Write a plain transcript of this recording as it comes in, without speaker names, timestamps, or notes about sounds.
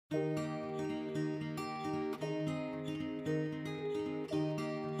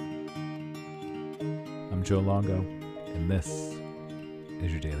I'm Joe Longo, and this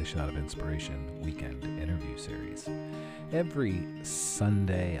is your Daily Shot of Inspiration weekend interview series. Every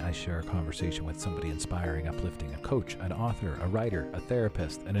Sunday, I share a conversation with somebody inspiring, uplifting, a coach, an author, a writer, a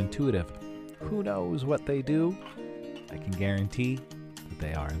therapist, an intuitive. Who knows what they do? I can guarantee that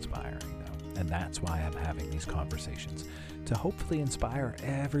they are inspiring, though. And that's why I'm having these conversations, to hopefully inspire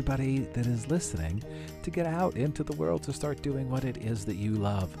everybody that is listening to get out into the world to start doing what it is that you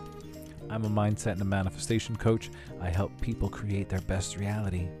love. I'm a mindset and a manifestation coach. I help people create their best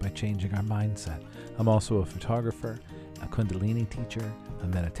reality by changing our mindset. I'm also a photographer, a Kundalini teacher, a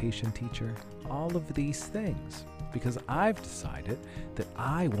meditation teacher, all of these things, because I've decided that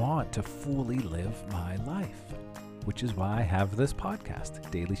I want to fully live my life, which is why I have this podcast,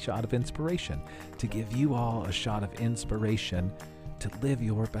 Daily Shot of Inspiration, to give you all a shot of inspiration to live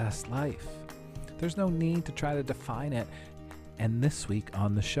your best life. There's no need to try to define it. And this week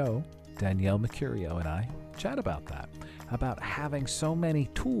on the show, Danielle Mercurio and I chat about that, about having so many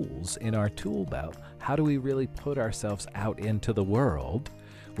tools in our tool belt. How do we really put ourselves out into the world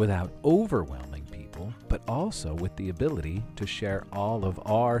without overwhelming people, but also with the ability to share all of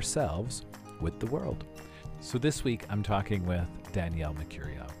ourselves with the world? So this week, I'm talking with Danielle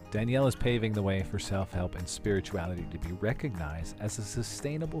Mercurio. Danielle is paving the way for self-help and spirituality to be recognized as a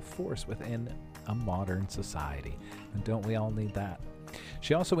sustainable force within a modern society. And don't we all need that?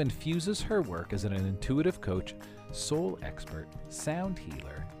 She also infuses her work as an intuitive coach, soul expert, sound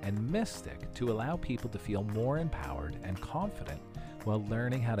healer, and mystic to allow people to feel more empowered and confident while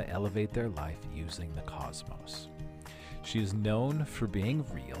learning how to elevate their life using the cosmos. She is known for being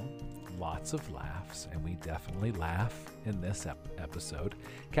real, lots of laughs, and we definitely laugh in this episode,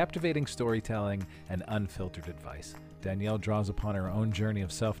 captivating storytelling, and unfiltered advice. Danielle draws upon her own journey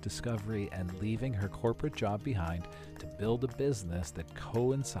of self-discovery and leaving her corporate job behind to build a business that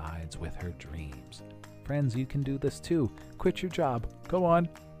coincides with her dreams. Friends, you can do this too. Quit your job. Go on.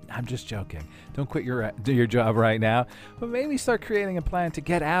 I'm just joking. Don't quit your job right now, but maybe start creating a plan to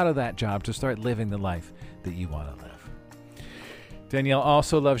get out of that job to start living the life that you want to live. Danielle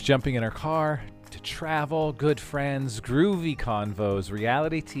also loves jumping in her car to travel, good friends, groovy convos,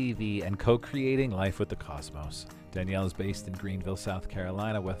 reality TV, and co-creating life with the cosmos. Danielle is based in Greenville, South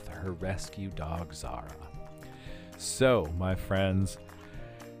Carolina with her rescue dog, Zara. So, my friends,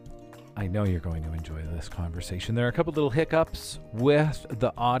 I know you're going to enjoy this conversation. There are a couple little hiccups with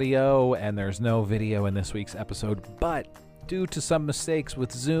the audio, and there's no video in this week's episode, but due to some mistakes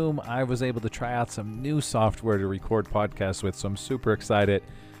with Zoom, I was able to try out some new software to record podcasts with, so I'm super excited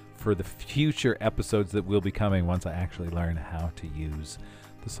for the future episodes that will be coming once I actually learn how to use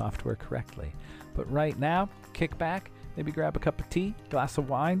the software correctly. But right now, kick back, maybe grab a cup of tea, glass of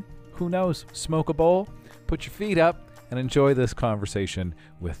wine, who knows, smoke a bowl, put your feet up, and enjoy this conversation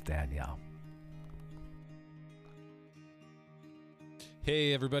with Danielle.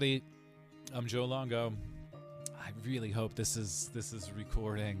 Hey everybody, I'm Joe Longo. I really hope this is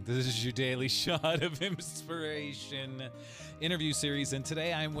recording. This is your Daily Shot of Inspiration interview series, and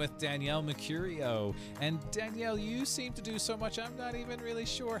today I'm with Danielle Mercurio. And Danielle, you seem to do so much, I'm not even really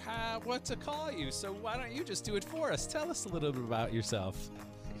sure what to call you. So why don't you just do it for us? Tell us a little bit about yourself.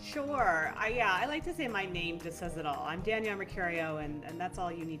 Sure. I like to say my name just says it all. I'm Danielle Mercurio, and that's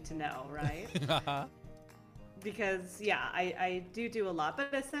all you need to know, right? Because, I do a lot,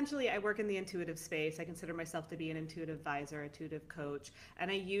 but essentially I work in the intuitive space. I consider myself to be an intuitive advisor, intuitive coach, and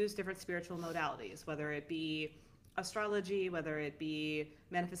I use different spiritual modalities, whether it be astrology, whether it be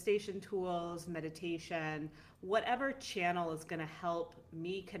manifestation tools, meditation, whatever channel is going to help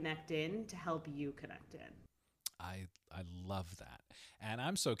me connect in to help you connect in. I love that. And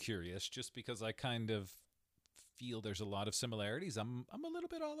I'm so curious just because I kind of feel there's a lot of similarities. I'm a little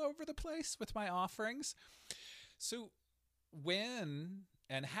bit all over the place with my offerings. So when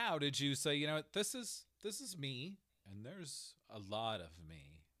and how did you say, you know what, this is me and there's a lot of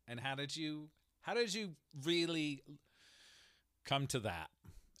me? And how did you really come to that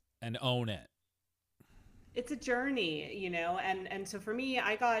and own it? It's a journey, and so for me,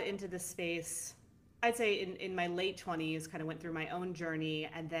 I got into this space, I'd say in my late 20s, kind of went through my own journey,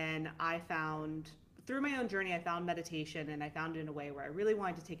 and then through my own journey, I found meditation, and I found it in a way where I really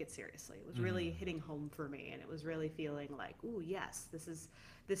wanted to take it seriously. It was really hitting home for me, and it was really feeling like, ooh, yes,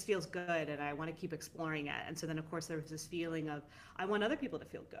 this feels good, and I want to keep exploring it. And so then, of course, there was this feeling of, I want other people to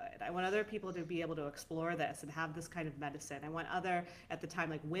feel good. I want other people to be able to explore this and have this kind of medicine. I want at the time,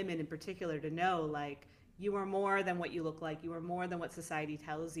 like women in particular, to know, like, you are more than what you look like. You are more than what society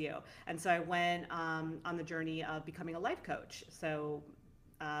tells you. And so I went on the journey of becoming a life coach. So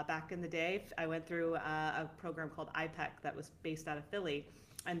back in the day, I went through a program called IPEC that was based out of Philly.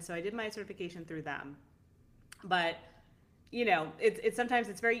 And so I did my certification through them. But it's sometimes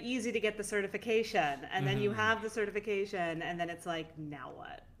it's very easy to get the certification, and then you Mm-hmm. have the certification, and then it's like, now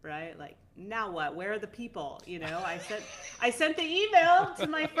what, right? Like, now what? Where are the people? I sent the email to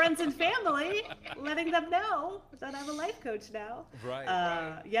my friends and family, letting them know that I'm a life coach now.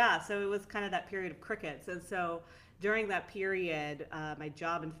 Right. Yeah, so it was kind of that period of crickets, and so during that period, my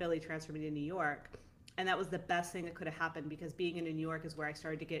job in Philly transferred me to New York, and that was the best thing that could have happened, because being in New York is where I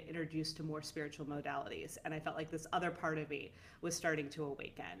started to get introduced to more spiritual modalities, and I felt like this other part of me was starting to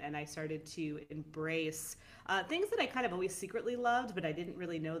awaken, and I started to embrace things that I kind of always secretly loved, but I didn't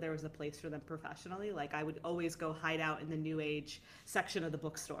really know there was a place for them professionally. Like, I would always go hide out in the New Age section of the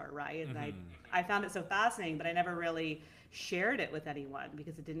bookstore, right? And I Mm-hmm. I found it so fascinating, but I never really shared it with anyone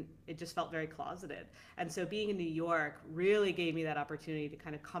because it just felt very closeted. And so being in New York really gave me that opportunity to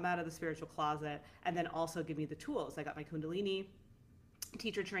kind of come out of the spiritual closet, and then also give me the tools. I got my Kundalini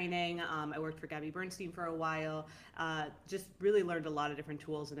teacher training. I worked for Gabby Bernstein for a while. Just really learned a lot of different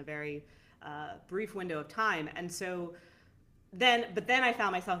tools in a very brief window of time. And so but then I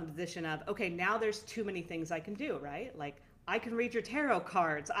found myself in the position of, okay, now there's too many things I can do, right? Like, I can read your tarot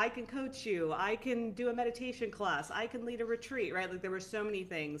cards, I can coach you, I can do a meditation class, I can lead a retreat, right? Like, there were so many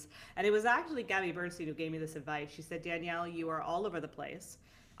things. And it was actually Gabby Bernstein who gave me this advice. She said, Danielle, you are all over the place.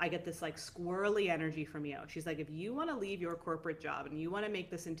 I get this like squirrely energy from you. She's like, if you want to leave your corporate job and you want to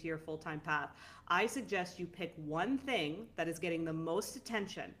make this into your full time path, I suggest you pick one thing that is getting the most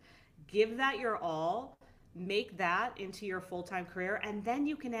attention, give that your all, make that into your full time career, and then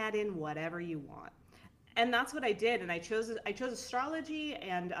you can add in whatever you want. And that's what I did. And I chose astrology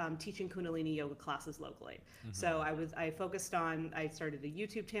and teaching Kundalini yoga classes locally. Mm-hmm. So I started a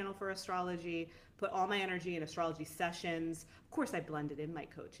YouTube channel for astrology, put all my energy in astrology sessions. Of course, I blended in my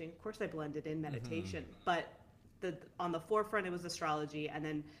coaching. Of course, I blended in Mm-hmm. meditation. But on the forefront, it was astrology, and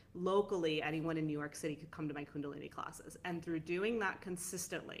then locally, anyone in New York City could come to my Kundalini classes. And through doing that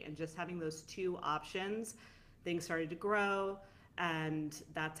consistently and just having those two options, things started to grow, and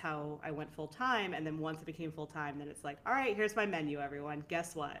that's how I went full time. And then once it became full time, then it's like, all right, here's my menu, everyone.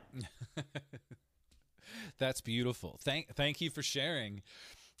 Guess what? That's beautiful. Thank you for sharing.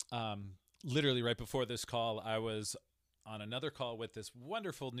 Um, Literally right before this call, I was on another call with this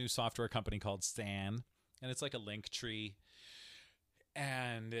wonderful new software company called Stan, and it's like a link tree.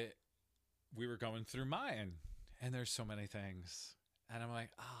 And we were going through mine, and there's so many things, and I'm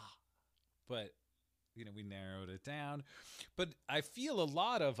like, but we narrowed it down. But I feel a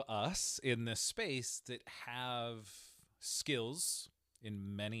lot of us in this space that have skills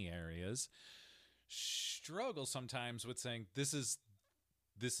in many areas struggle sometimes with saying this is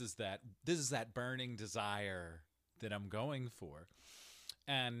that burning desire that I'm going for.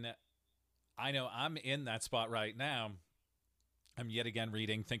 And I know I'm in that spot right now. I'm yet again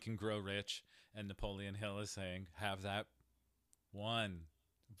reading Think and Grow Rich, and Napoleon Hill is saying, have that one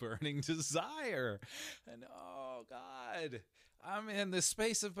burning desire. And oh God, I'm in this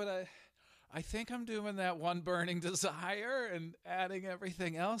space of, but I think I'm doing that one burning desire and adding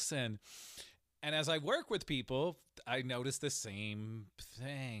everything else in. And as I work with people, I notice the same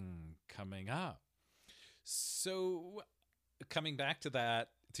thing coming up. So, coming back to that,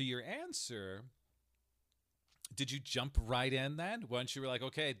 to your answer, did you jump right in then? Once you were like,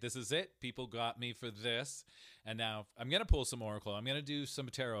 okay, this is it. People got me for this. And now I'm going to pull some Oracle. I'm going to do some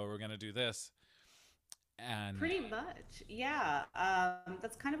tarot. We're going to do this. And Pretty much. Yeah.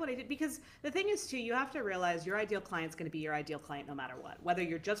 That's kind of what I did. Because the thing is, too, you have to realize your ideal client's going to be your ideal client no matter what. Whether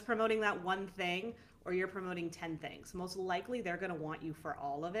you're just promoting that one thing or you're promoting 10 things, most likely they're going to want you for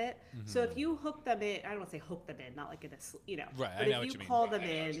all of it. So if mm-hmm. you hook them in, I don't want to say hook them in, not like in a, Right, I but know if what you you mean. call them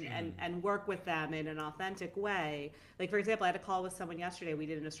in and, Mm-hmm. and work with them in an authentic way, like for example, I had a call with someone yesterday. We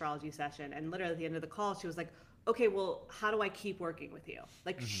did an astrology session, and literally at the end of the call, she was like, okay, well, how do I keep working with you?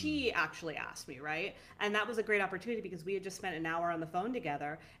 Like, Mm-hmm. she actually asked me, right? And that was a great opportunity because we had just spent an hour on the phone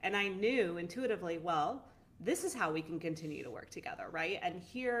together, and I knew intuitively, well, this is how we can continue to work together, right? And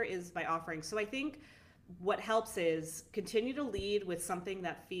here is my offering. So I think what helps is continue to lead with something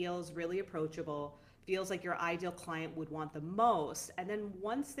that feels really approachable, feels like your ideal client would want the most, and then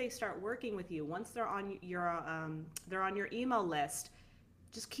once they start working with you, once they're on your email list,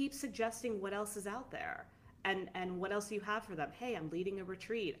 just keep suggesting what else is out there, and what else you have for them. Hey, I'm leading a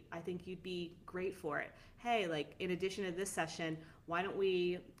retreat, I think you'd be great for it. Hey, like, in addition to this session, why don't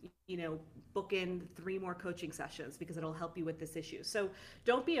we book in 3 more coaching sessions because it'll help you with this issue. So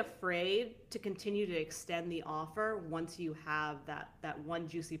don't be afraid to continue to extend the offer once you have that one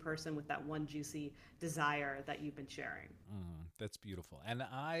juicy person with that one juicy desire that you've been sharing. That's beautiful. And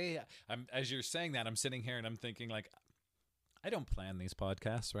I'm as you're saying that, I'm sitting here and I'm thinking like, I don't plan these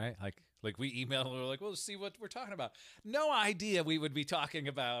podcasts, right? Like we email and we're like, we'll see what we're talking about. No idea we would be talking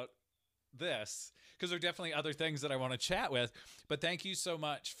about this, because there are definitely other things that I want to chat with. But thank you so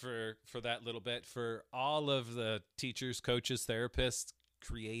much for that little bit, for all of the teachers, coaches, therapists,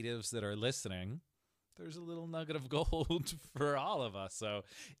 creatives that are listening. There's a little nugget of gold for all of us. So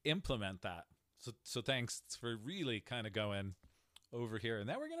implement that. So thanks for really kind of going over here. And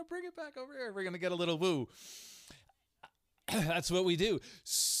then we're going to bring it back over here. We're going to get a little woo. That's what we do.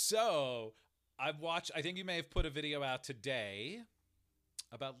 So I think you may have put a video out today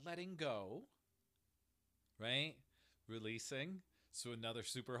about letting go, right? Releasing. So another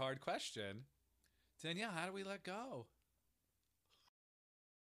super hard question. Danielle, how do we let go?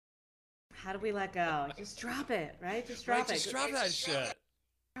 How do we let go? Just drop it, right? Just drop it. Just drop that shit.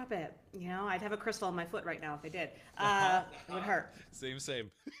 Drop it. You know, I'd have a crystal on my foot right now if I did. It would hurt. Same.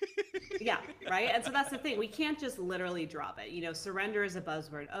 Yeah, right? And so that's the thing. We can't just literally drop it. You know, surrender is a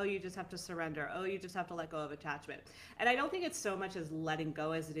buzzword. Oh, you just have to surrender. Oh, you just have to let go of attachment. And I don't think it's so much as letting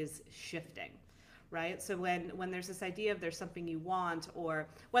go as it is shifting. Right? So when there's this idea of there's something you want, or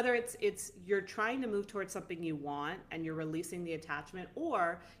whether it's you're trying to move towards something you want and you're releasing the attachment,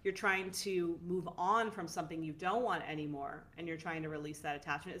 or you're trying to move on from something you don't want anymore and you're trying to release that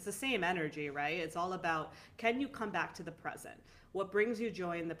attachment, it's the same energy, right? It's all about, can you come back to the present? What brings you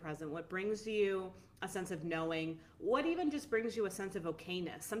joy in the present? What brings you a sense of knowing? What even just brings you a sense of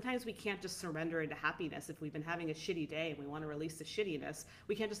okayness? Sometimes we can't just surrender into happiness. If we've been having a shitty day and we want to release the shittiness,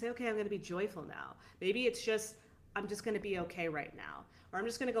 we can't just say, okay, I'm going to be joyful now. Maybe it's just, I'm just going to be okay right now. Or I'm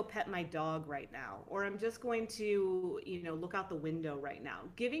just going to go pet my dog right now. Or I'm just going to, look out the window right now.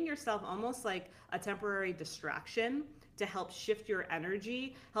 Giving yourself almost like a temporary distraction to help shift your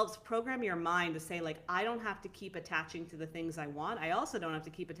energy, helps program your mind to say, like, I don't have to keep attaching to the things I want. I also don't have to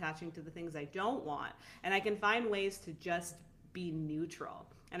keep attaching to the things I don't want. And I can find ways to just be neutral.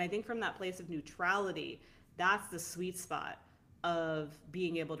 And I think from that place of neutrality, that's the sweet spot of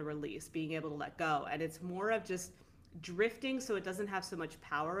being able to release, being able to let go. And it's more of just drifting so it doesn't have so much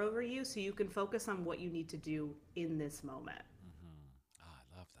power over you, so you can focus on what you need to do in this moment. Mm-hmm.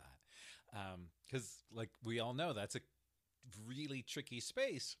 Oh, I love that. Because like we all know, that's a really tricky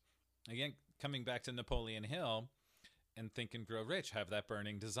space. Again, coming back to Napoleon Hill and Think and Grow Rich, have that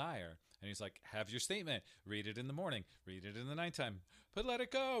burning desire. And he's like, have your statement, read it in the morning, read it in the nighttime, but let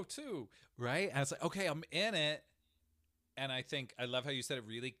it go too, right? And it's like, okay, I'm in it. And I think, I love how you said it,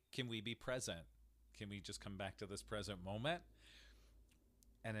 really, can we be present? Can we just come back to this present moment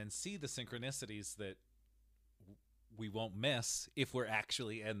and then see the synchronicities that we won't miss if we're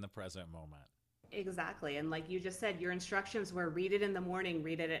actually in the present moment? Exactly. And like you just said, your instructions were read it in the morning,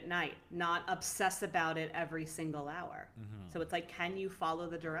 read it at night, not obsess about it every single hour. Mm-hmm. So it's like, can you follow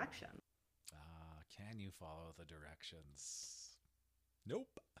the direction? Can you follow the directions?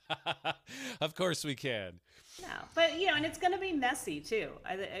 Nope. Of course we can. No, but and it's going to be messy too.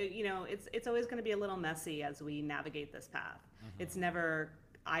 It's always going to be a little messy as we navigate this path. Mm-hmm. It's never,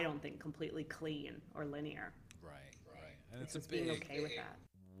 I don't think, completely clean or linear. Right. And it's a big, being okay with that.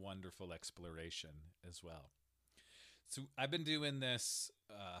 Wonderful exploration as well. So I've been doing this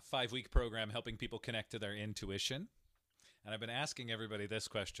 5-week program helping people connect to their intuition. And I've been asking everybody this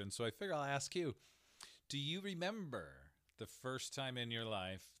question. So I figure I'll ask you, do you remember the first time in your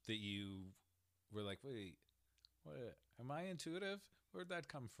life that you were like, wait, what, am I intuitive? Where'd that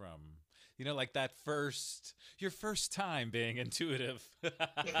come from? Like your first time being intuitive.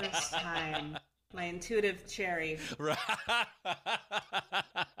 First time. My intuitive cherry. Right.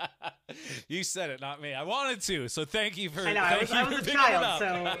 You said it, not me. I wanted to, so thank you for. I know. I was a child,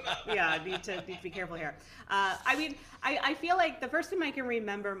 so yeah, I need to be careful here. I feel like the first time I can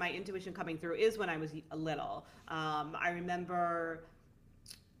remember my intuition coming through is when I was little. I remember.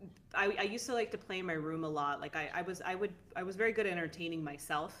 I used to like to play in my room a lot. Like I was very good at entertaining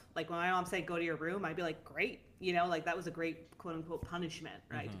myself. Like when my mom said go to your room, I'd be like, great, like that was a great quote unquote punishment,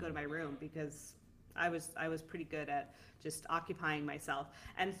 right? Mm-hmm. To go to my room, because I was pretty good at just occupying myself.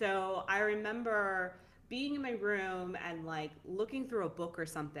 And so I remember being in my room and like looking through a book or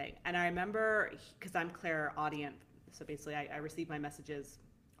something. And I remember, because I'm clairaudient, so basically I receive my messages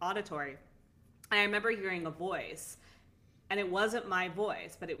auditory. And I remember hearing a voice. And it wasn't my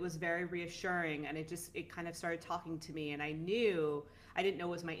voice, but it was very reassuring, and it kind of started talking to me. And I didn't know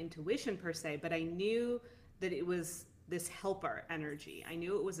it was my intuition per se, but I knew that it was this helper energy. I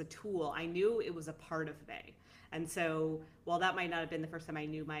knew it was a tool. I knew it was a part of me. And so while that might not have been the first time I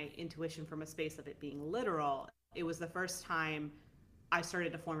knew my intuition from a space of it being literal, it was the first time I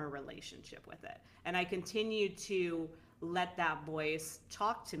started to form a relationship with it. And I continued to let that voice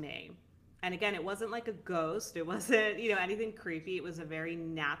talk to me And again, it wasn't like a ghost. It wasn't, anything creepy. It was a very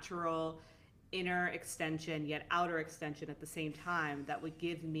natural inner extension, yet outer extension at the same time that would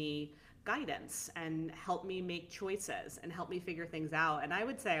give me guidance and help me make choices and help me figure things out. And I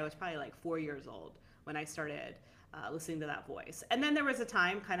would say I was probably like 4 years old when I started listening to that voice. And then there was a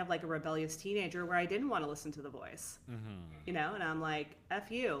time, kind of like a rebellious teenager, where I didn't want to listen to the voice. And I'm like, F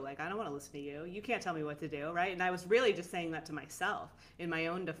you. Like, I don't want to listen to you. You can't tell me what to do, right? And I was really just saying that to myself in my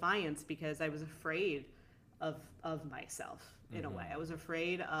own defiance because I was afraid of myself in a way. I was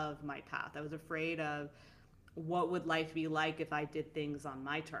afraid of my path. I was afraid of what would life be like if I did things on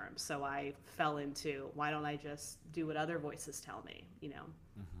my terms. So I fell into, why don't I just do what other voices tell me.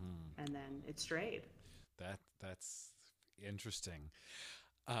 And then it strayed. That's interesting.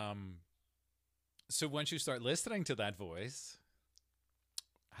 Um, so once you start listening to that voice,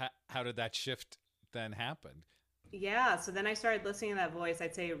 how did that shift then happen? Yeah, so then I started listening to that voice.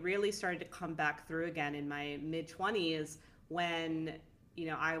 I'd say it really started to come back through again in my mid 20s when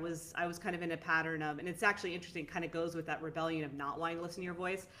I was kind of in a pattern of, and it's actually interesting, kind of goes with that rebellion of not wanting to listen to your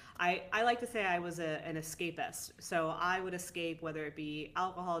voice. I like to say I was an escapist. So I would escape, whether it be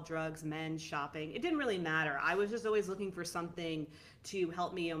alcohol, drugs, men, shopping. It didn't really matter. I was just always looking for something to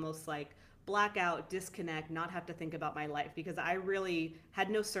help me almost like black out, disconnect, not have to think about my life because I really had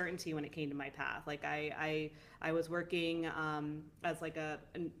no certainty when it came to my path. Like I was working as like a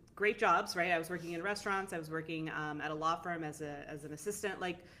great jobs, right? I was working in restaurants. I was working at a law firm as an assistant.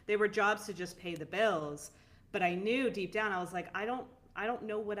 Like they were jobs to just pay the bills, but I knew deep down I was like, I don't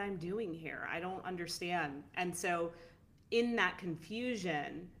know what I'm doing here. I don't understand. And so in that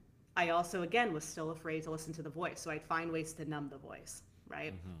confusion, I also again was still afraid to listen to the voice. So I'd find ways to numb the voice,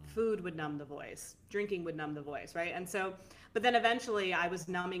 right? Food would numb the voice, drinking would numb the voice, right? And so, but then eventually I was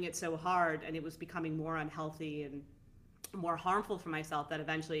numbing it so hard and it was becoming more unhealthy and more harmful for myself that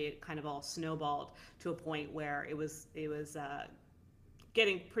eventually it kind of all snowballed to a point where it was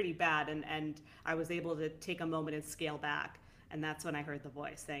getting pretty bad, and I was able to take a moment and scale back, and that's when I heard the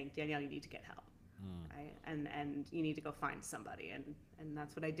voice saying, Danielle, you need to get help, right? And you need to go find somebody, and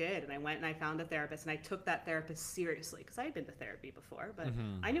that's what I did. And I went and I found a therapist, and I took that therapist seriously because I had been to therapy before, but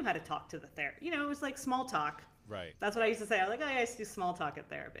I knew how to talk to the therapist. It was like small talk. Right. That's what I used to say. I was like, oh, yeah, I used to do small talk at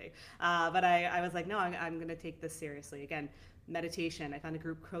therapy. But I was like, no, I'm going to take this seriously. Again, meditation. I found a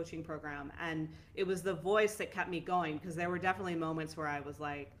group coaching program. And it was the voice that kept me going because there were definitely moments where I was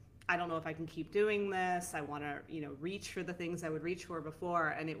like, I don't know if I can keep doing this. I want to, reach for the things I would reach for before.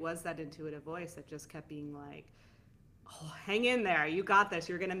 And it was that intuitive voice that just kept being like, oh, hang in there. You got this.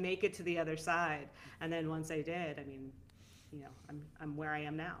 You're going to make it to the other side. And then once I did, I mean, I'm where I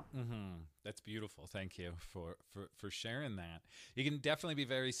am now. That's beautiful. Thank you for sharing that. It can definitely be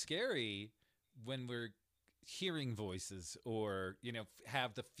very scary when we're hearing voices or,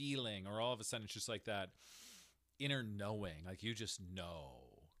 have the feeling, or all of a sudden it's just like that inner knowing, like you just know.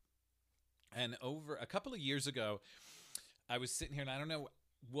 And over a couple of years ago, I was sitting here and I don't know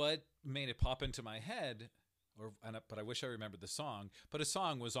what made it pop into my head, but I wish I remembered the song, but a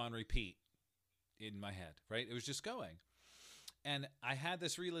song was on repeat in my head, right? It was just going. And I had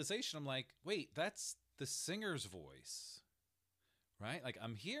this realization. I'm like, wait, that's the singer's voice, right? Like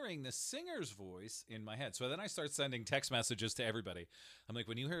I'm hearing the singer's voice in my head. So then I start sending text messages to everybody. I'm like,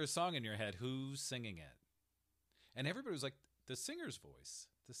 when you hear a song in your head, who's singing it? And everybody was like, the singer's voice,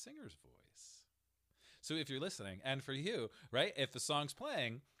 the singer's voice. So if you're listening, and for you, right, if the song's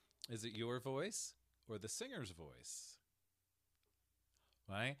playing, is it your voice or the singer's voice?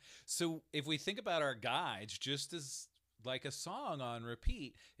 Right? So if we think about our guides just as like a song on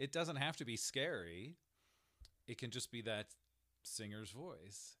repeat, it doesn't have to be scary. It can just be that singer's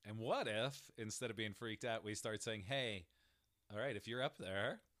voice. And what if, instead of being freaked out, we start saying, hey, all right, if you're up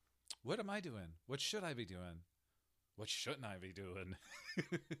there, what am I doing? What should I be doing? What shouldn't I be doing?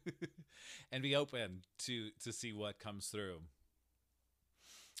 And be open to see what comes through.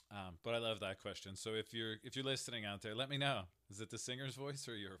 But I love that question. So if you're listening out there, let me know. Is it the singer's voice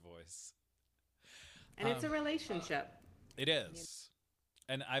or your voice? And it's a relationship. It is.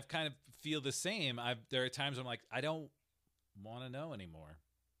 And I've kind of feel the same. There are times I'm like, I don't want to know anymore.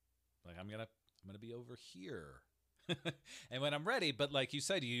 Like I'm gonna be over here. And when I'm ready, but like you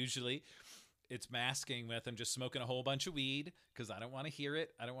said, usually it's masking with I'm just smoking a whole bunch of weed because I don't want to hear it.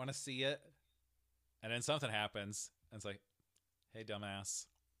 I don't want to see it. And then something happens and it's like, hey, dumbass,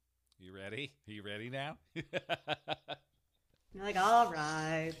 you ready? Are you ready now? You're like, all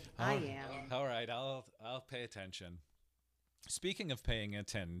right, I am. All right, I'll pay attention. Speaking of paying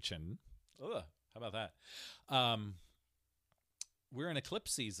attention, how about that? We're in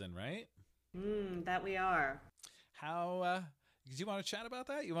eclipse season, right? That we are. How Do you want to chat about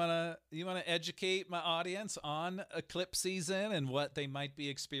that? You want to educate my audience on eclipse season and what they might be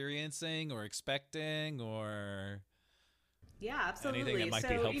experiencing or expecting, or Yeah, anything that absolutely. might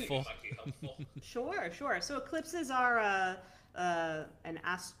be So, helpful? sure, sure. So eclipses are an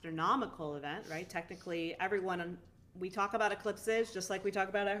astronomical event, right? Technically, we talk about eclipses just like we talk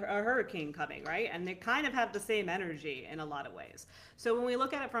about a hurricane coming, right? And they kind of have the same energy in a lot of ways. So when we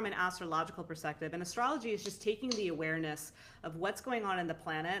look at it from an astrological perspective, and astrology is just taking the awareness of what's going on in the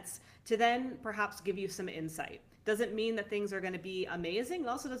planets to then perhaps give you some insight. Doesn't mean that things are going to be amazing. It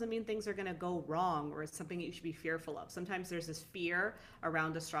also doesn't mean things are going to go wrong or it's something that you should be fearful of. Sometimes there's this fear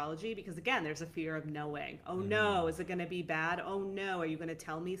around astrology because, again, there's a fear of knowing. Oh no, is it going to be bad? Oh no, are you going to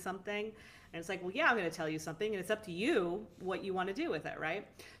tell me something? And it's like, well, yeah, I'm going to tell you something, and it's up to you what you want to do with it, right?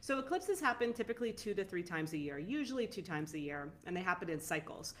 So eclipses happen typically 2 to 3 times a year, usually 2 times a year, and they happen in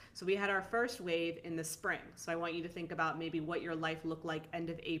cycles. So we had our first wave in the spring. So I want you to think about maybe what your life looked like end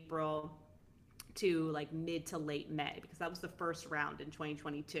of April to like mid to late May, because that was the first round in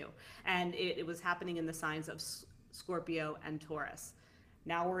 2022. And it was happening in the signs of Scorpio and Taurus.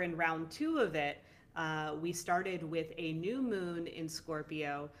 Now we're in round two of it. We started with a new moon in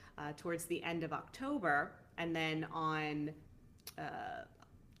Scorpio towards the end of October. And then on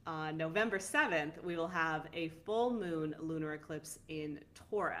November 7th, we will have a full moon lunar eclipse in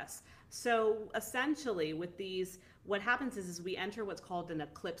Taurus. So essentially, with these, what happens is we enter what's called an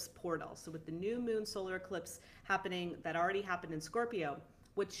eclipse portal. So with the new moon solar eclipse happening, that already happened in Scorpio,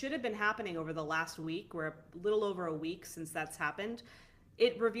 what should have been happening over the last week, we're a little over a week since that's happened,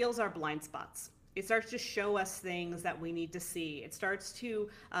 it reveals our blind spots. It starts to show us things that we need to see. It starts to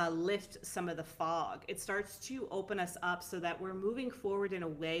lift some of the fog. It starts to open us up so that we're moving forward in a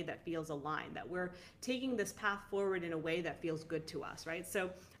way that feels aligned, that we're taking this path forward in a way that feels good to us, right?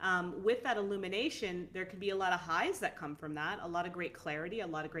 So with that illumination, there can be a lot of highs that come from that, a lot of great clarity, a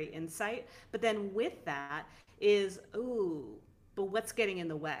lot of great insight. But then with that is, ooh, but what's getting in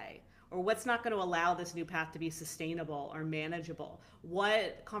the way? Or what's not going to allow this new path to be sustainable or manageable?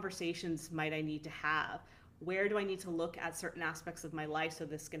 What conversations might I need to have? Where do I need to look at certain aspects of my life so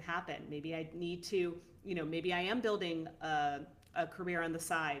this can happen? Maybe I need to, maybe I am building a career on the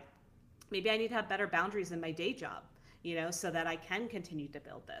side. Maybe I need to have better boundaries in my day job, so that I can continue to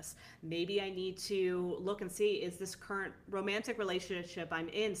build this. Maybe I need to look and see, is this current romantic relationship I'm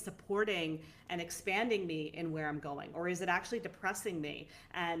in supporting and expanding me in where I'm going? Or is it actually depressing me?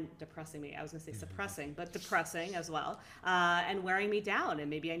 I was gonna say suppressing, but depressing as well, and wearing me down. And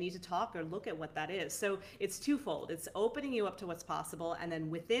maybe I need to talk or look at what that is. So it's twofold. It's opening you up to what's possible. And then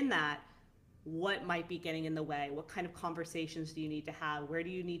within that, what might be getting in the way? What kind of conversations do you need to have? Where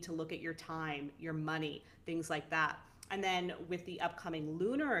do you need to look at your time, your money, things like that? And then with the upcoming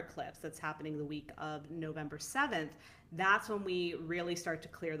lunar eclipse that's happening the week of November 7th, that's when we really start to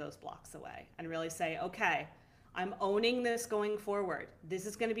clear those blocks away and really say, okay, I'm owning this going forward. This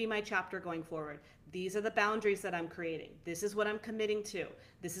is going to be my chapter going forward. These are the boundaries that I'm creating. This is what I'm committing to.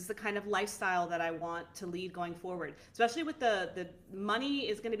 This is the kind of lifestyle that I want to lead going forward. Especially with the money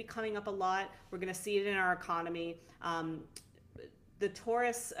is going to be coming up a lot. We're going to see it in our economy. The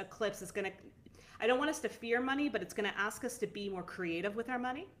Taurus eclipse is going to, I don't want us to fear money, but it's going to ask us to be more creative with our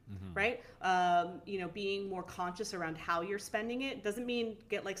money, right? Being more conscious around how you're spending it. Doesn't mean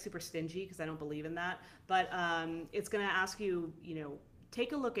get like super stingy, because I don't believe in that. But it's going to ask you,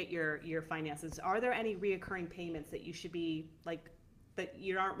 take a look at your finances. Are there any reoccurring payments that you should be like, that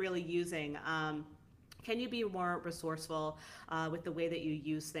you aren't really using? Can you be more resourceful with the way that you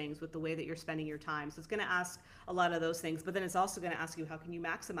use things, with the way that you're spending your time? So it's going to ask a lot of those things, but then it's also going to ask you, how can you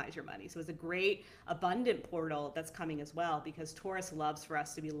maximize your money? So it's a great abundant portal that's coming as well, because Taurus loves for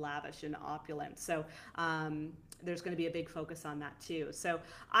us to be lavish and opulent. So there's going to be a big focus on that too. So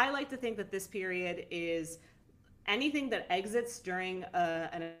I like to think that this period is anything that exits during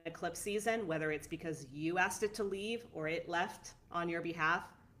an eclipse season, whether it's because you asked it to leave or it left on your behalf,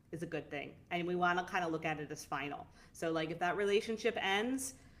 is a good thing. And we want to kind of look at it as final. So like if that relationship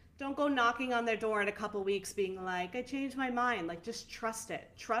ends, don't go knocking on their door in a couple weeks being like, I changed my mind. Like, just trust it.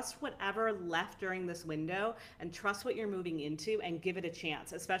 Trust whatever left during this window, and trust what you're moving into, and give it a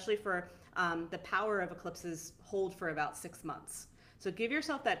chance, especially for the power of eclipses hold for about 6 months. So give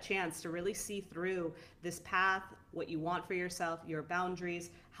yourself that chance to really see through this path, what you want for yourself, your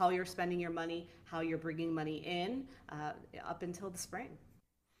boundaries, how you're spending your money, how you're bringing money in up until the spring.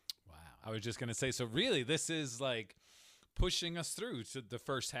 Wow. I was just going to say, so really, this is like pushing us through to the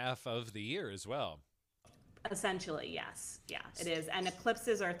first half of the year as well. Essentially, yes. Yeah, it is. And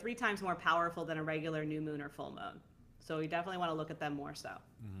eclipses are 3 times more powerful than a regular new moon or full moon. So we definitely want to look at them more so.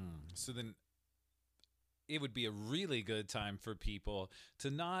 So then, it would be a really good time for people to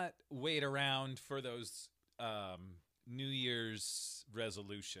not wait around for those New Year's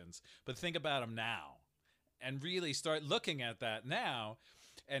resolutions, but think about them now and really start looking at that now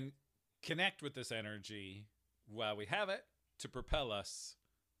and connect with this energy while we have it to propel us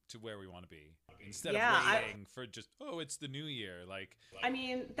to where we want to be instead of waiting for just, oh, it's the new year. Like, I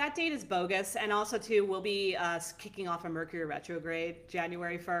mean, that date is bogus. And also, too, we'll be kicking off a Mercury retrograde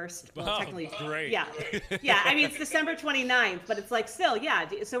January 1st. Well, technically, great. Yeah. Yeah. I mean, it's December 29th, but it's like still, yeah.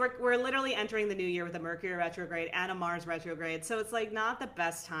 So we're literally entering the new year with a Mercury retrograde and a Mars retrograde. So it's like not the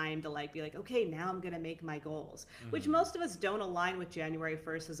best time to like be like, okay, now I'm going to make my goals, which most of us don't align with January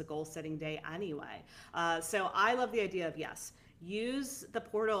 1st as a goal setting day anyway. So I love the idea of, yes, use the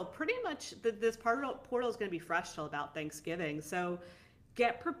portal. Pretty much this portal is going to be fresh till about Thanksgiving. So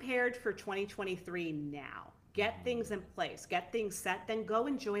get prepared for 2023 now. Get things in place, get things set, then go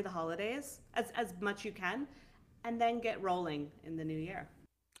enjoy the holidays as much you can, and then get rolling in the new year.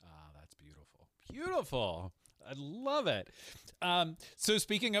 Ah, that's beautiful. Beautiful. I love it. So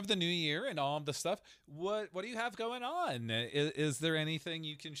speaking of the new year and all of the stuff, what do you have going on? Is there anything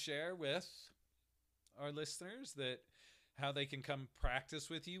you can share with our listeners that how they can come practice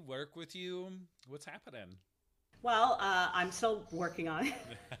with you, work with you? What's happening? Well, I'm still working on it.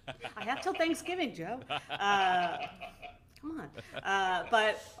 I have till Thanksgiving, Joe. Come on.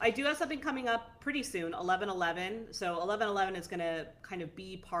 But I do have something coming up pretty soon, 11/11. So 11/11 is going to kind of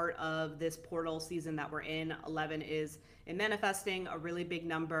be part of this portal season that we're in. 11 is in manifesting a really big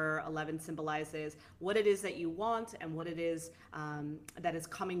number. 11 symbolizes what it is that you want and what it is that is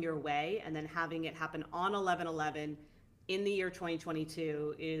coming your way. And then having it happen on 11/11 in the year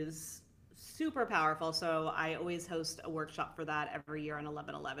 2022 is super powerful. So I always host a workshop for that every year on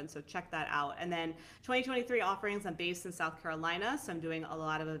 11/11. So check that out. And then 2023 offerings, I'm based in South Carolina. So I'm doing a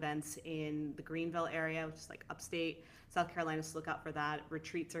lot of events in the Greenville area, which is like upstate South Carolina. So look out for that.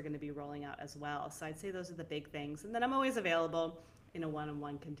 Retreats are going to be rolling out as well. So I'd say those are the big things. And then I'm always available in a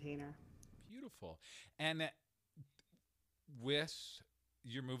one-on-one container. Beautiful. And with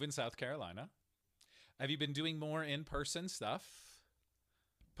your move in South Carolina, have you been doing more in-person stuff?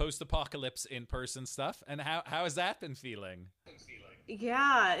 Post-apocalypse in-person stuff? And how has that been feeling?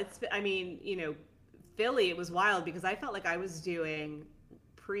 Yeah, I mean, Philly, it was wild because I felt like I was doing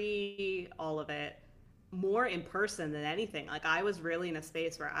pre all of it more in person than anything. Like I was really in a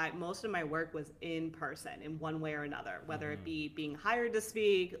space where most of my work was in person in one way or another, whether it be being hired to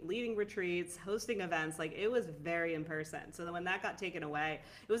speak, leading retreats, hosting events, like it was very in person. So then when that got taken away,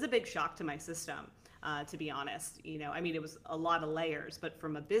 it was a big shock to my system. To be honest, I mean, it was a lot of layers, but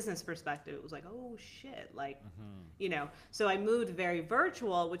from a business perspective, it was like, oh shit, like, so I moved very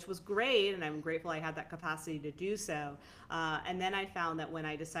virtual, which was great. And I'm grateful I had that capacity to do so. And then I found that when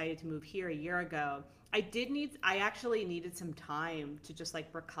I decided to move here a year ago, I actually needed some time to just like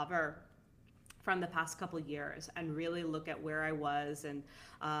recover from the past couple of years and really look at where I was and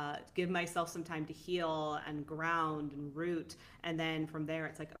give myself some time to heal and ground and root. And then from there,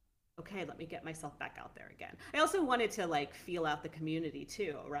 it's like, okay, let me get myself back out there again. I also wanted to like feel out the community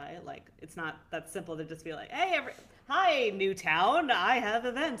too, right? Like it's not that simple to just be like, hey, hi, Newtown, I have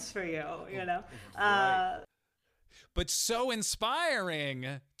events for you, Right. But so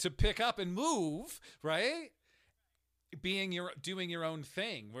inspiring to pick up and move, right? Doing your own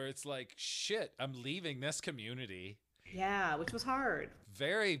thing where it's like, shit, I'm leaving this community. Yeah, which was hard.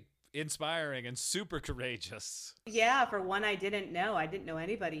 Very inspiring and super courageous. Yeah, for one, I didn't know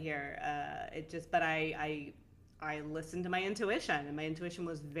anybody here. But I listened to my intuition, and my intuition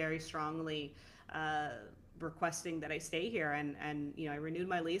was very strongly requesting that I stay here. And I renewed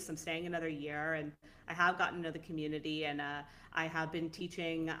my lease. I'm staying another year, and I have gotten to know the community, and I have been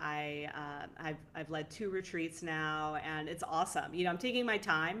teaching. I've led 2 retreats now, and it's awesome. I'm taking my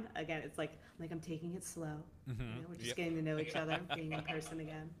time. Again, it's like I'm taking it slow. We're just getting to know each other, being in person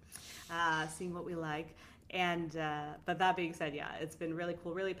again, seeing what we like. And but that being said, yeah, it's been really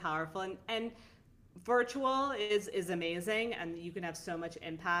cool, really powerful, and virtual is amazing, and you can have so much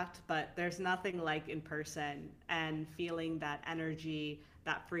impact, but there's nothing like in person and feeling that energy,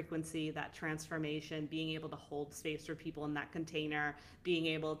 that frequency, that transformation, being able to hold space for people in that container, being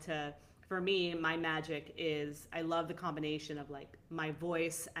able to, for me, my magic is I love the combination of like my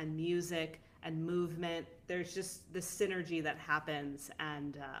voice and music and movement. There's just this synergy that happens,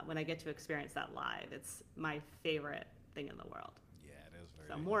 and when I get to experience that live, it's my favorite thing in the world. Yeah, it is very.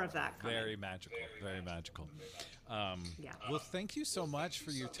 So more of that coming. Very magical. Very magical. Yeah. Well, thank you so much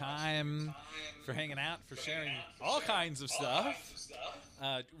for your time, for hanging out, for sharing all kinds of stuff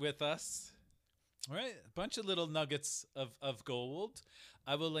with us. All right, a bunch of little nuggets of gold.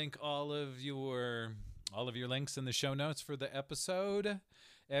 I will link all of your All of your links in the show notes for the episode.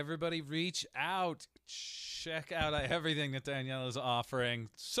 Everybody reach out. Check out everything that Danielle is offering.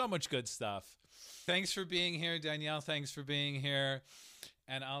 So much good stuff. Thanks for being here, Danielle. Thanks for being here.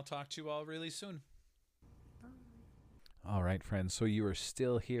 And I'll talk to you all really soon. All right, friends. So you are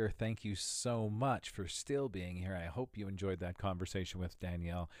still here. Thank you so much for still being here. I hope you enjoyed that conversation with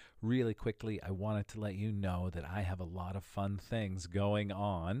Danielle. Really quickly, I wanted to let you know that I have a lot of fun things going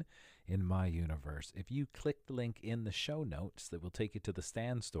on in my universe. If you click the link in the show notes that will take you to the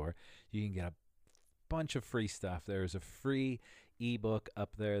Stand store, you can get a bunch of free stuff. There's a free ebook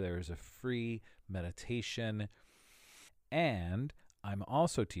up there. There's a free meditation. And I'm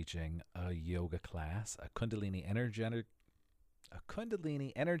also teaching a yoga class, a Kundalini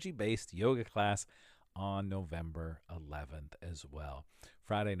energy-based yoga class on November 11th as well.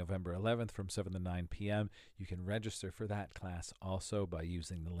 Friday, November 11th from 7 to 9 p.m. You can register for that class also by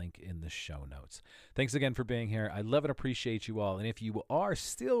using the link in the show notes. Thanks again for being here. I love and appreciate you all. And if you are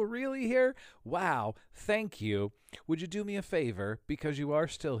still really here, wow, thank you. Would you do me a favor, because you are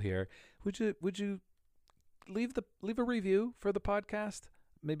still here? Would you leave a review for the podcast?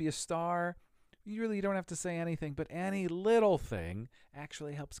 Maybe a star. You really don't have to say anything, but any little thing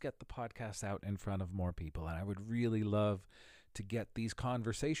actually helps get the podcast out in front of more people. And I would really love to get these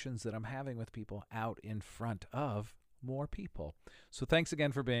conversations that I'm having with people out in front of more people. So thanks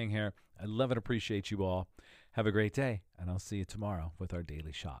again for being here. I love and appreciate you all. Have a great day, and I'll see you tomorrow with our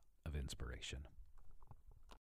daily shot of inspiration.